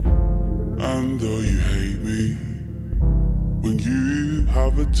And though you hate me, when you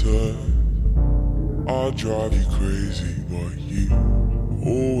have a turn, I'll drive you crazy, but you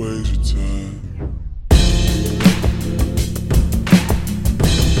always return.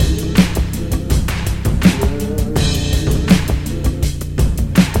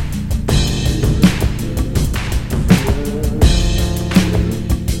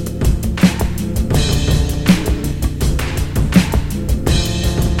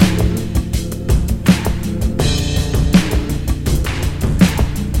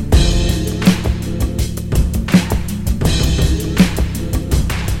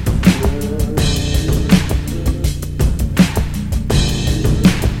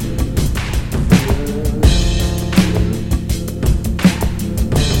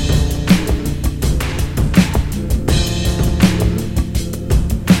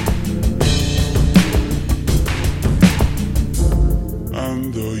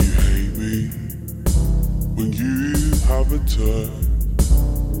 And though you hate me, when you have a turn,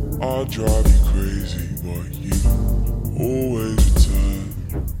 I'll drive you crazy, but you always return.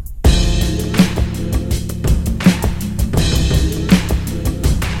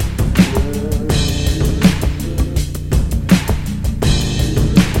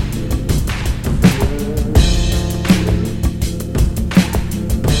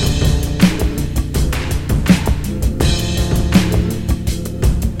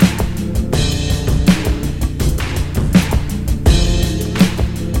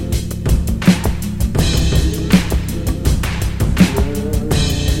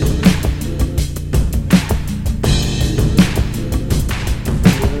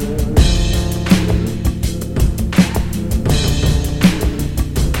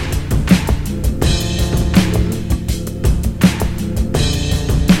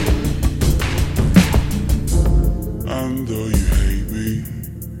 And though you hate me,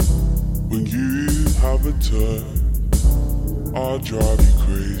 when you have a turn, I'll drive you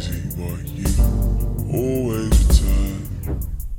crazy, but you